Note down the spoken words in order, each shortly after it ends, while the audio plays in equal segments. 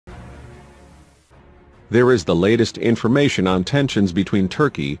There is the latest information on tensions between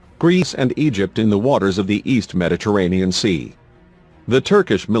Turkey, Greece and Egypt in the waters of the East Mediterranean Sea. The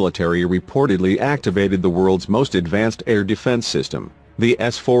Turkish military reportedly activated the world's most advanced air defense system, the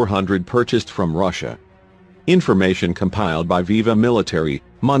S-400 purchased from Russia. Information compiled by Viva Military,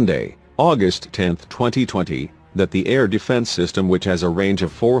 Monday, August 10, 2020, that the air defense system, which has a range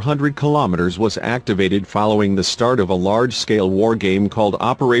of 400 kilometers, was activated following the start of a large-scale war game called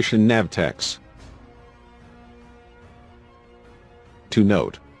Operation Navtex. To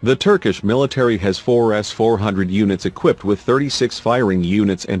note, the Turkish military has 4 S-400 units equipped with 36 firing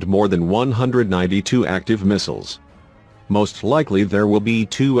units and more than 192 active missiles. Most likely there will be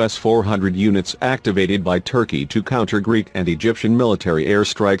 2 S-400 units activated by Turkey to counter Greek and Egyptian military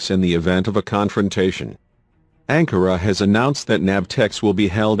airstrikes in the event of a confrontation. Ankara has announced that Navtex will be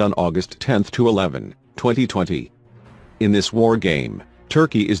held on August 10 to 11, 2020. In this war game,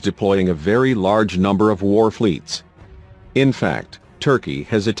 Turkey is deploying a very large number of war fleets. In fact, Turkey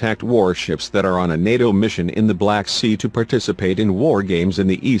has attacked warships that are on a NATO mission in the Black Sea to participate in war games in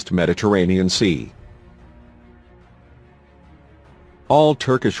the East Mediterranean Sea. All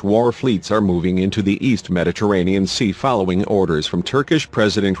Turkish war fleets are moving into the East Mediterranean Sea following orders from Turkish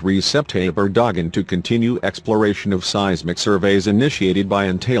President Recep Tayyip Erdogan to continue exploration of seismic surveys initiated by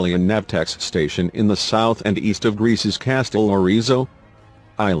Antalya Navtex station in the south and east of Greece's Kastellorizo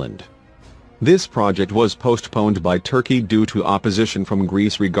island. This project was postponed by Turkey due to opposition from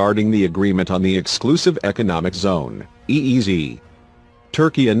Greece regarding the agreement on the Exclusive Economic Zone, EEZ.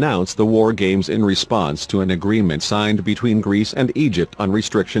 Turkey announced the war games in response to an agreement signed between Greece and Egypt on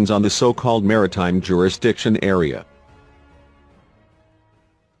restrictions on the so-called maritime jurisdiction area.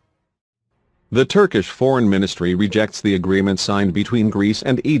 The Turkish Foreign Ministry rejects the agreement signed between Greece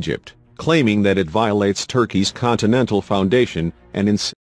and Egypt, claiming that it violates Turkey's continental foundation and